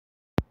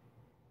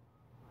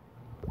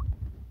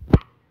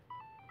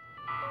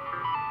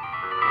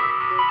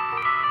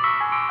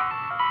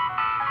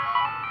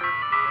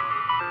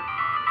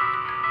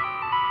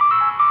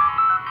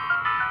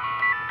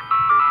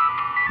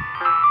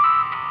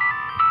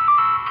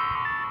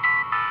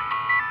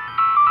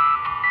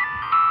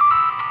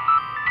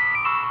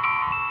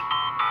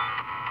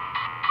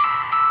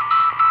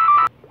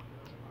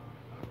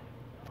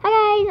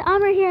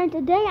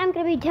I'm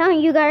gonna be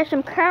telling you guys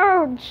some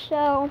codes.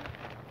 So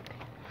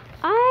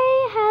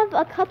I have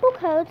a couple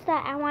codes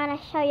that I want to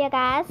show you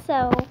guys.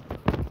 So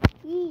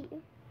yeah.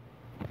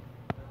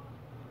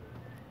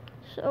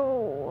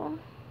 So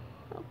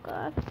oh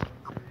god.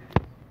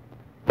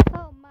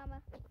 Oh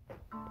mama.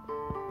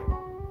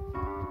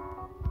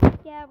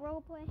 Yeah,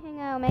 roleplay, hang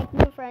out, make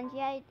new friends.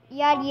 Yeah,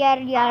 yada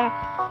yada yada.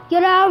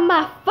 Get out of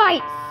my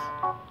fights.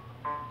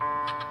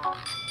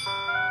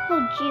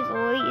 Oh jeez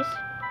Louise.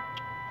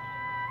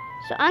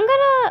 So I'm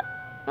gonna.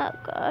 Oh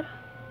god.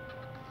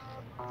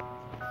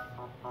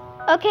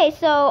 Okay,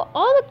 so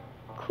all the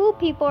cool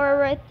people are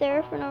right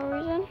there for no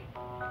reason.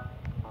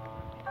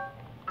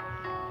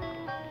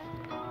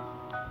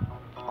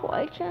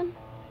 Kawaii-chan.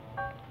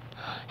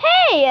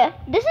 Hey,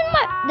 this is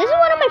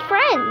one of my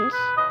friends.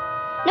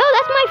 No,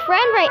 that's my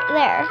friend right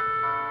there.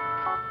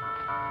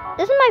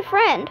 This is my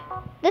friend.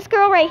 This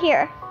girl right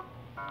here.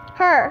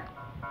 Her.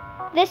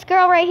 This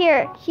girl right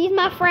here. She's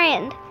my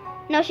friend.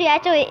 No, she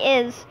actually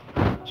is.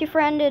 She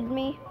friended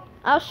me.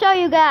 I'll show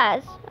you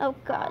guys. Oh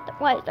god,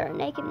 why is there a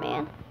naked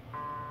man?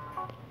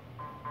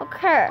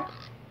 Okay.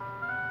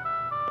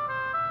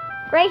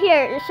 Right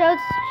here, it shows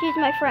she's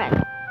my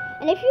friend.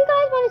 And if you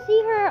guys want to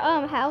see her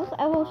house,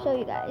 I will show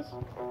you guys.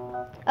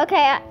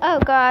 Okay, oh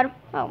god.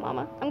 Oh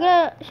mama. I'm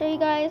gonna show you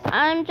guys.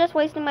 I'm just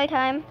wasting my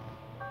time.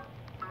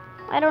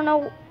 I don't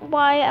know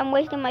why I'm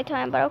wasting my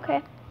time, but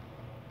okay.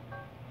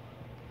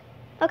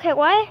 Okay,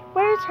 why?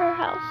 Where's her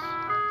house?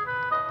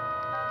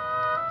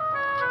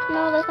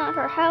 No, that's not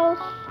her house.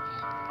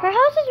 Her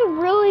house is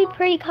really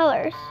pretty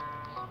colors.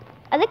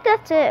 I think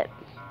that's it.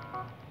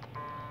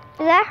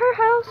 Is that her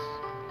house?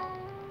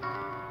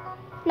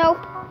 Nope.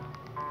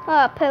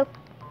 Oh, poop.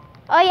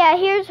 Oh yeah,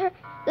 here's her.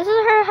 This is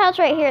her house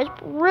right here. It's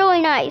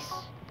really nice.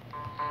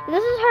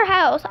 This is her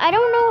house. I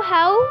don't know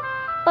how,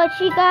 but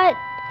she got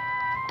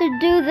to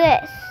do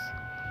this.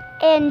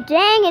 And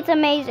dang, it's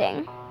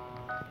amazing.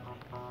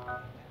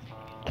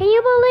 Can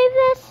you believe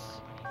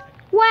this?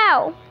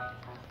 Wow.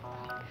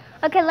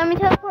 Okay, let me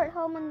teleport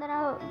home and then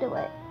I'll do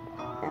it.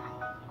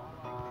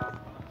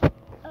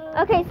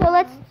 Okay, so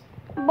let's,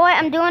 boy,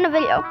 I'm doing a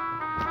video.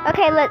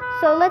 Okay, let's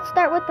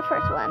start with the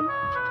first one.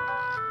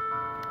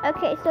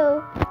 Okay,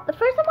 so the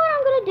first one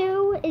I'm gonna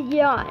do is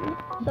yawn.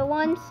 So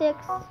 1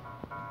 6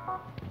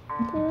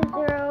 2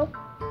 0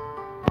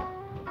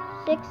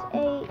 6 8.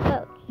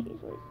 Oh, jeez,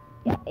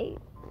 yeah, 8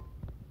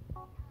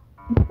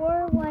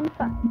 4 1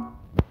 5.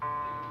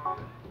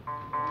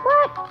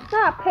 What?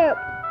 Stop, poop.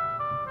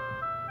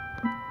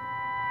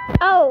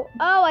 Oh,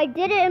 I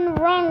did it in the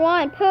wrong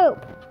one.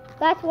 Poop.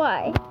 That's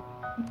why.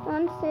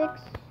 1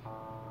 6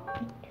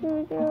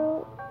 2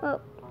 0.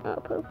 Oh,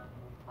 poop.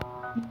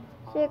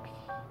 6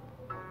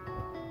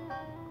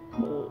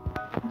 8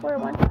 4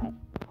 1 5.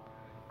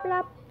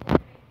 Flop.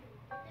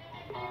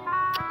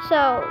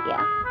 So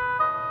yeah.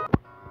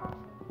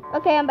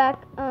 Okay, I'm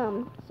back.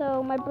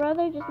 So my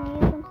brother just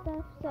needed some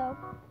stuff. So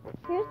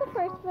here's the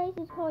first place.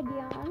 It's called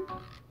Yawn.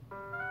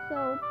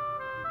 So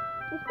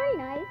it's pretty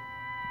nice.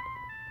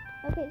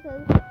 Okay, so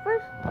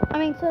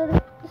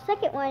the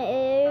second one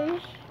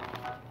is,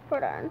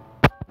 hold on,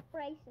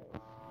 braces.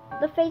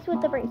 The face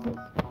with the braces.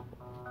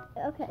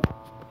 Okay.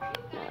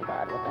 Oh my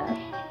god, what the heck?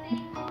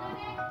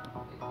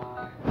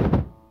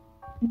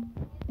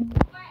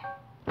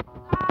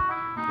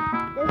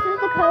 This is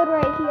the code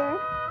right here.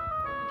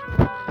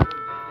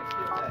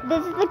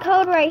 This is the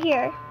code right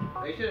here.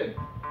 They should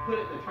put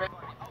it in the trash.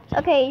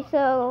 Okay,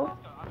 so,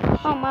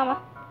 oh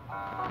mama,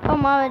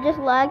 it just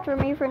lagged for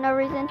me for no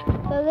reason.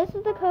 So this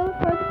is the code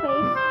for the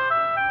face.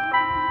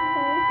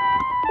 Okay.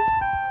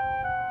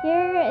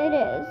 Here it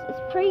is.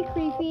 It's pretty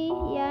creepy.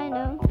 Yeah, I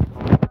know.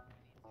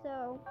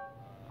 So,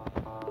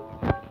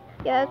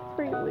 yeah, it's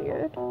pretty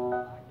weird.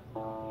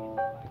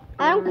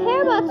 I don't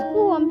care about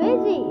school. I'm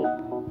busy.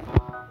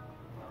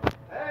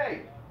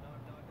 Hey!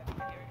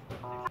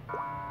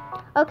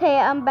 Okay,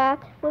 I'm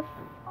back with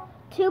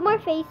 2 more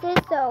faces.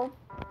 So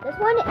this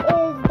one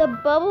is the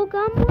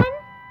bubblegum one.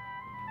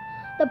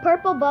 The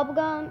purple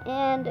bubblegum,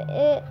 and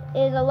it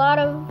is a lot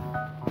of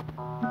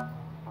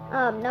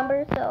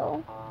numbers.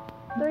 So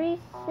 3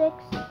 6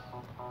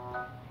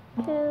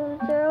 2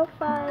 0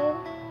 5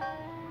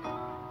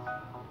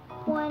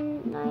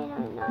 1 9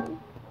 9 9.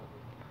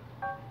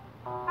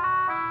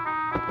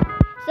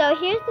 So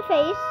here's the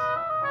face.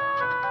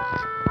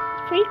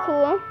 It's pretty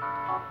cool.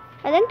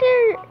 I think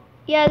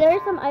there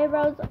are some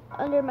eyebrows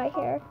under my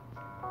hair.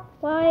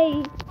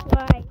 Why?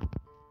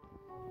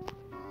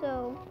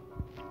 So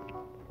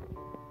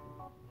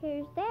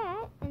here's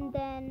that, and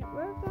then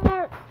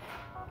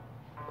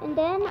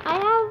I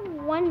have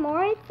one more,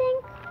 I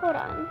think. Hold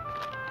on.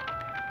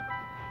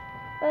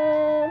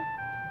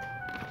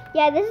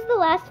 Yeah, this is the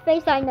last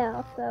face I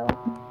know. So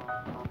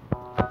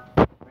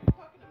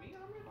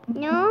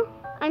no,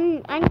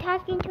 I'm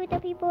talking to the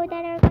people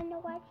that are gonna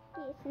watch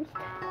this and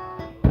stuff.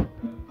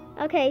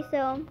 Okay,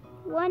 so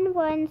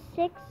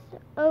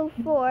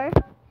 11604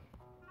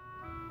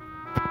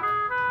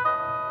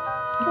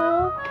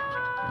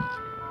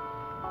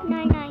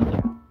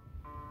 2990.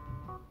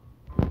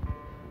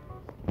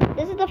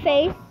 This is the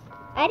face.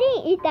 I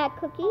didn't eat that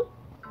cookie.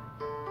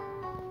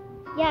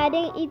 Yeah, I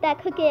didn't eat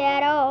that cookie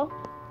at all.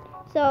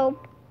 So,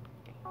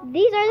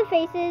 these are the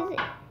faces.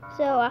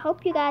 So, I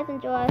hope you guys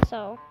enjoy.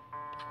 So,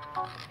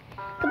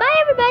 goodbye,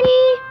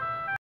 everybody.